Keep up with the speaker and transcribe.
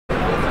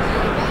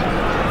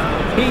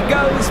He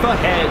goes for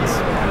heads.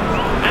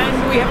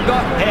 And we have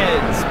got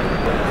heads.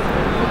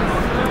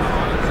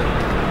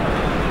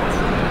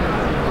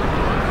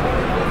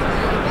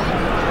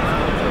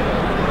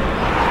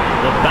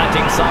 The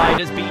batting side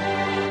has been...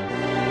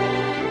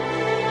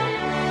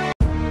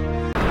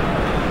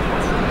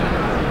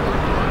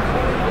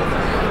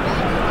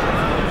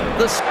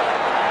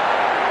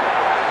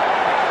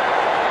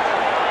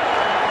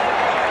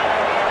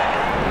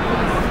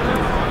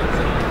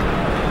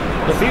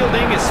 The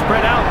fielding is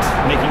spread out,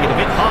 making it a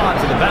bit hard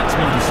for the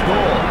batsman to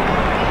score.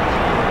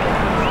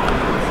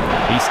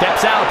 He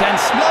steps out and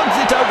slugs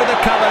it over the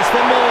covers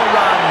for more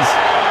runs.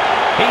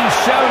 He's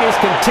shown his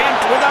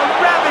contempt with a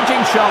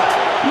ravaging shot,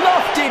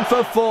 lofted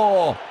for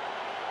 4.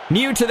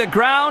 New to the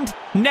ground?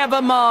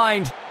 Never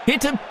mind.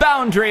 Hit a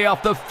boundary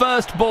off the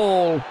first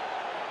ball.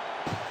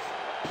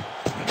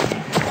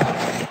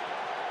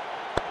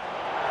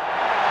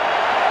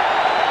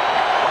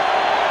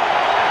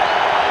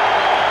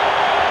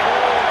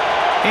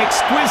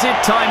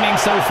 Exquisite timing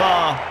so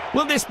far.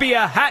 Will this be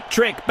a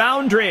hat-trick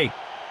boundary?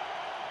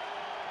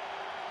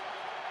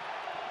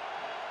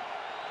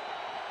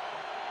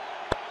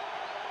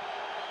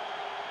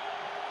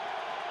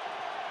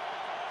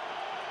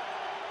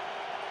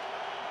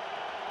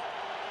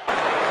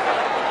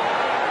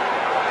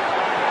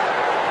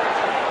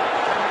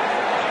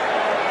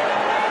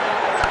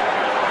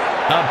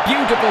 A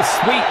beautiful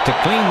sweep to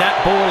clean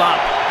that ball up.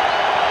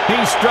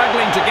 He's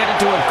struggling to get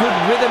into a good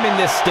rhythm in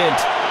this stint.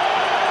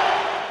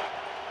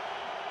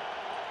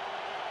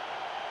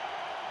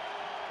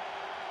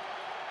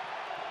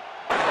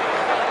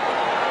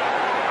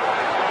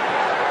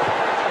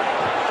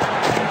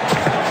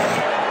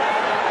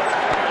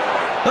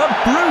 A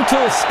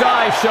brutal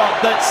sky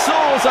shot that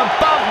soars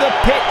above the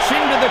pitch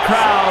into the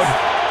crowd.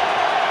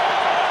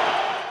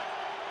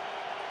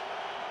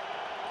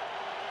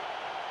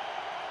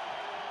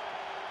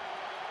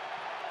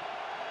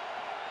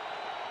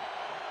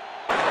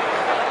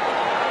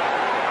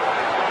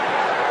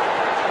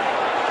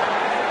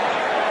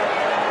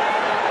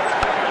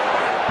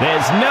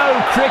 There's no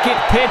cricket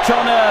pitch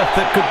on earth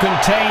that could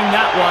contain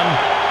that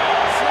one.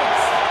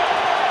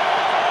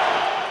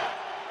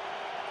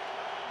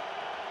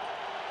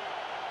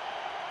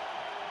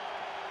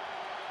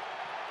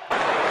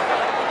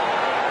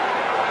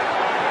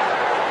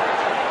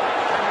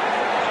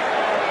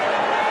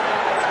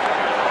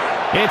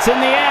 It's in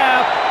the air.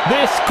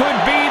 This could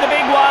be the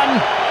big one.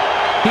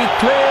 He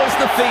clears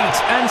the feet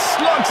and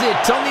slugs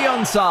it on the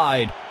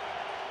onside.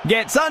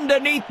 Gets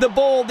underneath the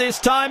ball this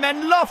time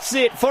and lofts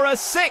it for a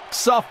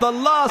 6 off the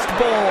last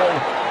ball.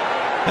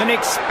 An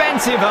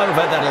expensive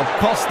over that'll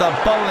cost the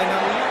bowling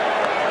a lot.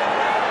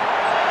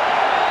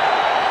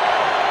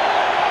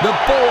 The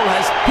ball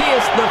has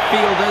pierced the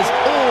fielders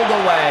all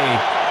the way.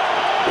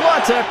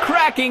 What a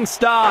cracking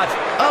start.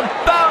 A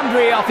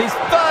boundary off his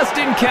first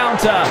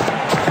encounter.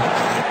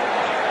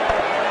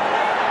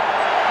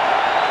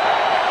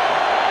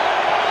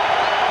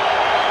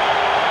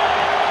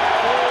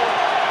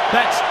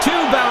 That's 2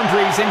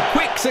 boundaries in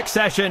quick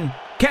succession.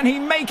 Can he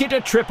make it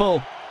a triple?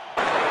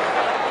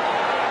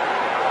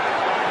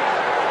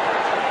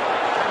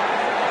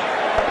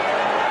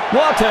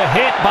 What a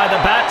hit by the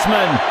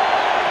batsman.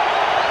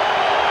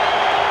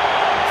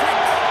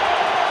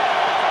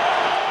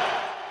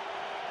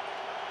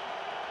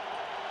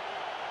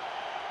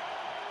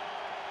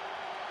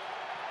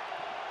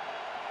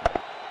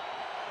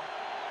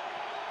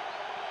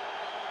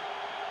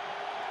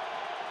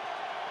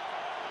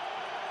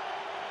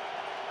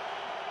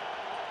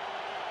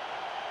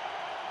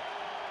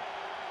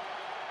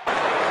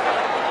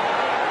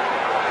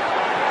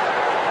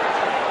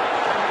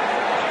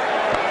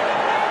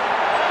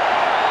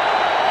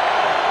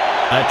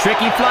 A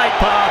tricky flight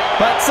path,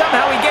 but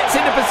somehow he gets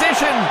into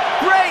position.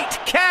 Great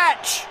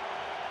catch!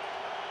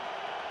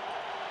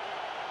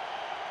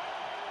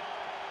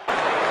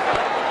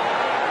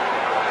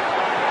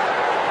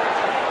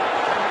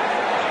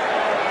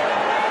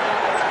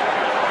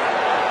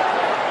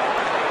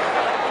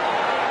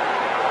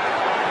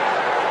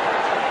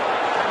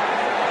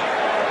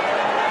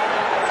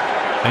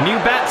 A new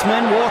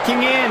batsman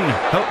walking in.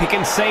 Hope he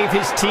can save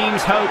his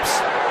team's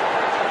hopes.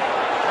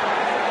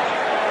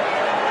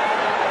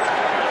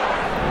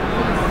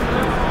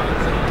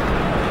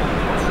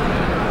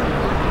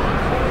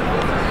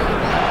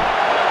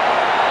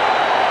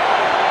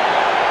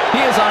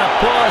 On a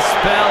poor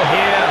spell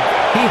here.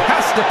 He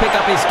has to pick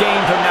up his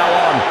game from now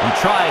on and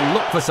try and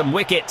look for some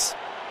wickets.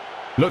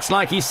 Looks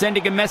like he's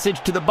sending a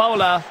message to the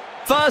bowler.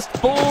 First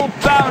ball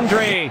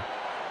boundary.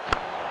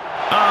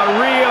 A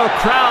real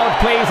crowd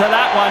pleaser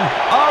that one.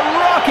 A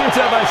rocket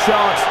of a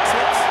shot.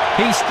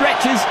 He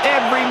stretches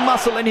every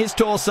muscle in his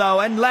torso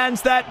and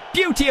lands that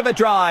beauty of a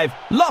drive.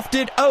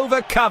 Lofted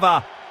over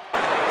cover.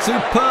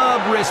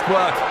 Superb wrist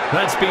work.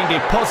 That's been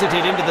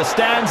deposited into the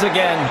stands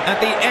again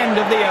at the end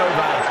of the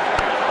over.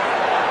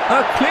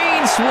 A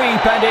clean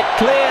sweep and it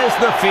clears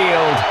the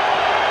field.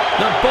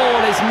 The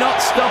ball is not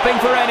stopping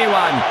for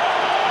anyone.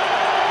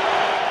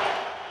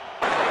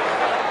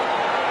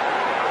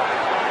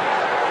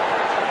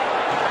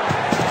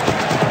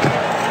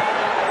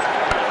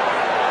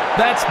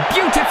 That's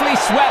beautifully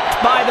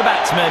swept by the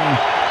batsman.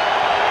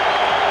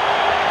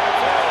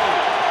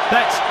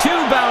 That's 2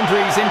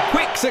 boundaries in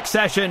quick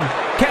succession.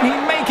 Can he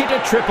make it a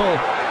triple?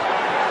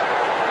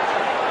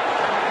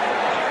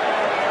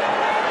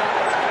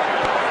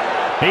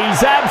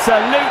 He's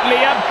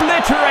absolutely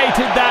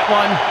obliterated that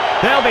one.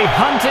 They'll be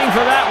hunting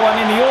for that one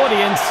in the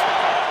audience.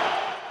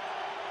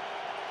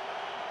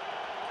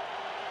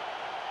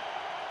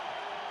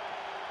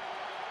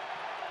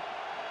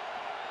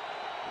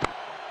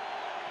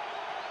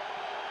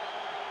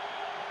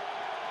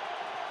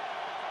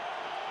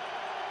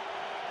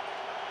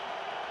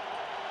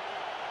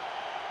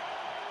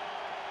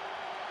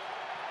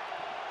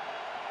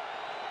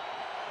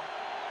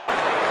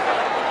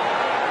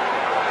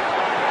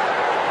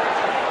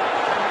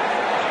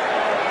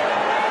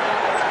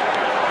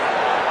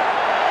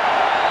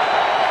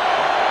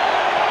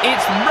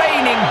 It's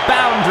raining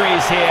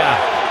boundaries here.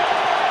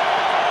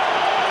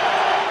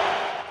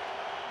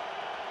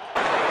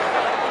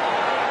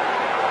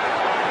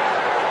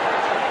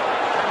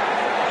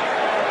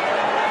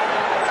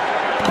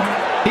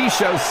 He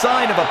shows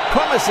sign of a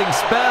promising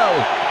spell.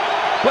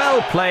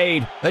 Well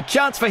played. A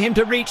chance for him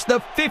to reach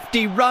the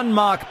 50-run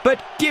mark,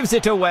 but gives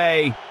it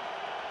away.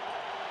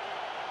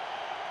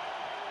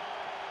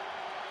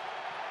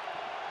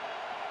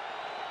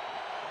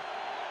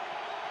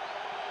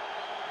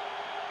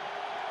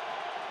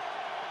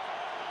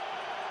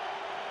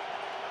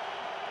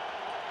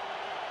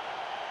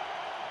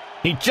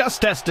 He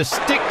just has to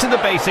stick to the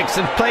basics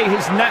and play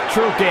his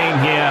natural game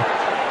here.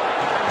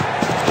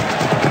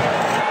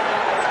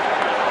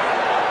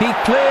 He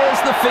clears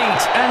the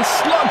feet and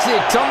slugs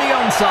it on the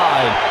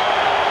onside.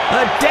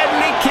 A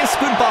deadly kiss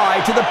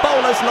goodbye to the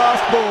bowler's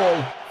last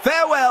ball.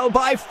 Farewell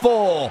by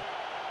 4.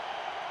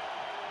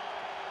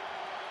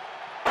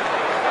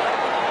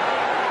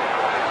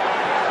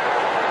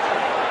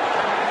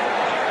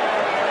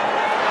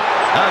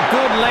 A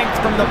good length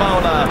from the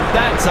bowler.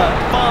 That's a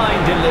fine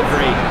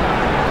delivery.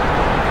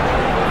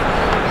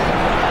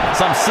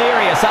 Some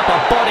serious upper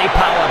body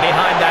power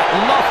behind that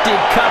lofted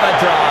cover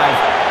drive.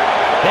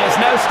 There's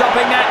no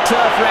stopping that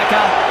turf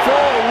wrecker.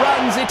 4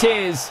 runs it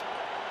is.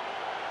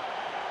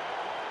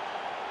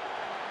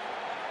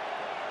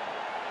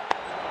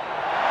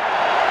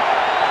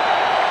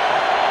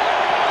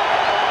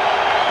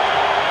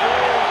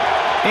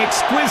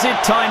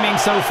 Exquisite timing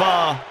so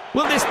far.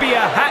 Will this be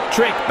a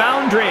hat-trick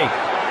boundary?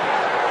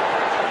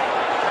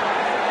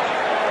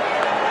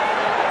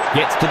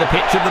 Gets to the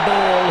pitch of the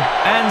ball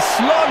and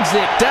slogs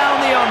it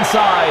down the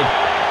onside.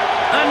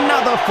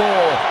 Another 4.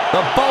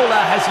 The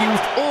bowler has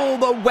used all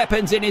the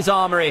weapons in his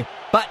armoury,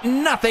 but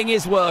nothing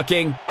is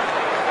working.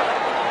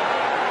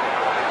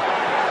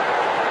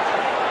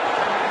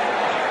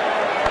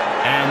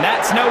 And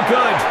that's no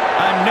good.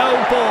 A no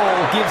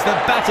ball gives the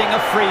batting a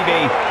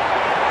freebie.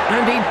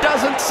 And he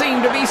doesn't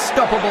seem to be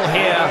stoppable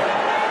here.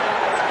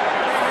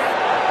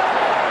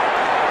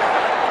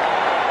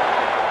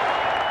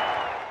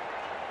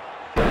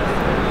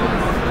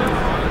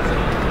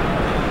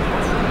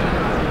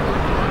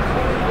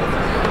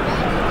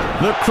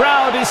 The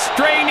crowd is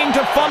straining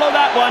to follow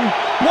that one.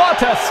 What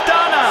a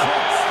stunner!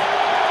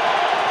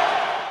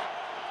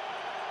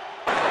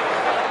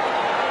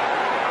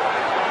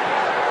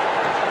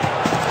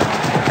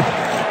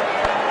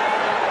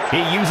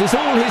 He uses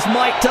all his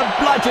might to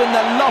bludgeon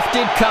the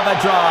lofted cover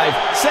drive.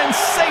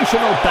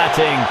 Sensational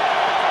batting.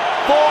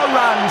 4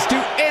 runs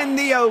to end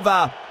the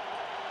over.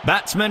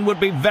 Batsmen would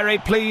be very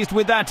pleased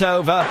with that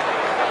over.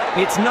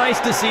 It's nice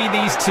to see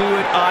these two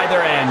at either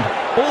end.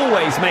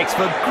 Always makes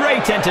for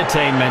great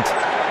entertainment.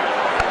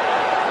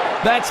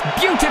 That's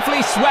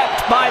beautifully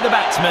swept by the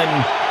batsman.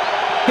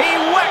 He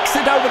whacks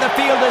it over the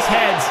fielders'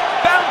 heads.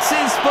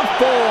 Bounces for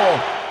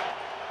 4.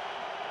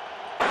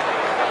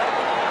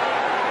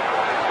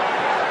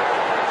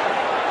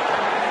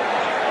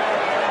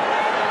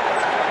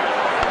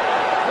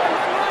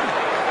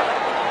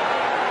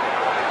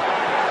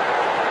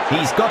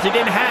 He's got it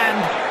in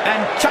hand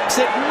and chucks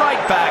it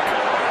right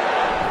back.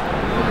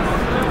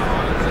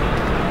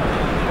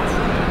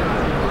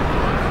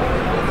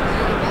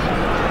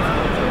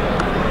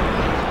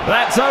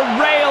 That's a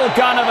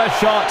railgun of a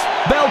shot.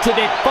 Belted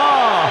it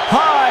far,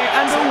 high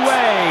and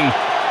away.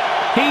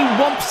 He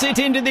whomps it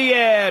into the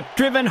air,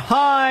 driven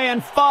high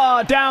and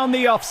far down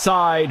the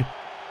offside.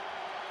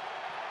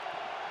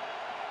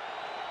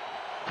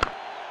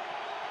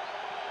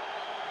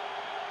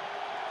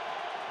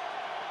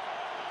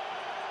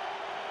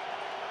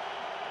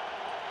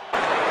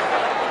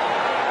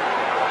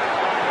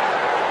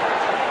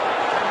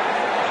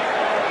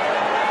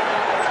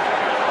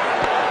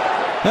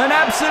 An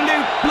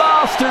absolute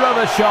blaster of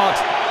a shot.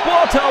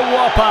 What a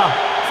whopper.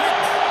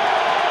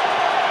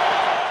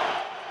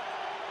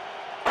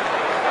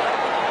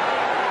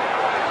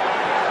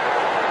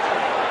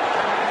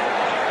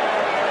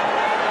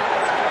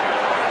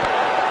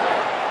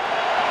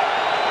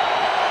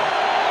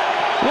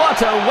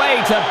 What a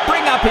way to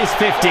bring up his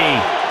 50.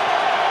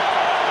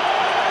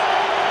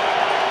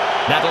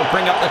 That'll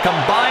bring up the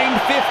combined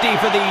 50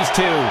 for these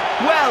two.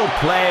 Well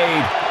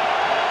played.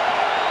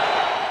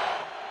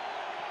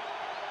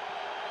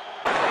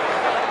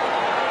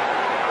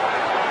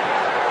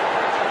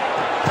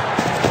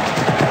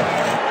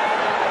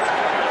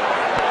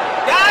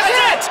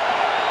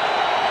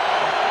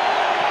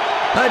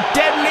 A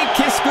deadly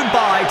kiss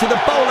goodbye to the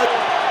bowler.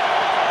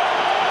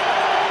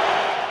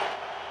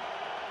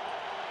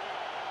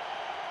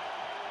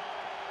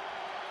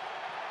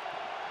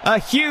 A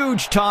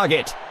huge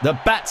target. The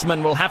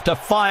batsman will have to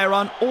fire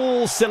on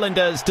all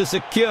cylinders to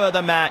secure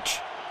the match.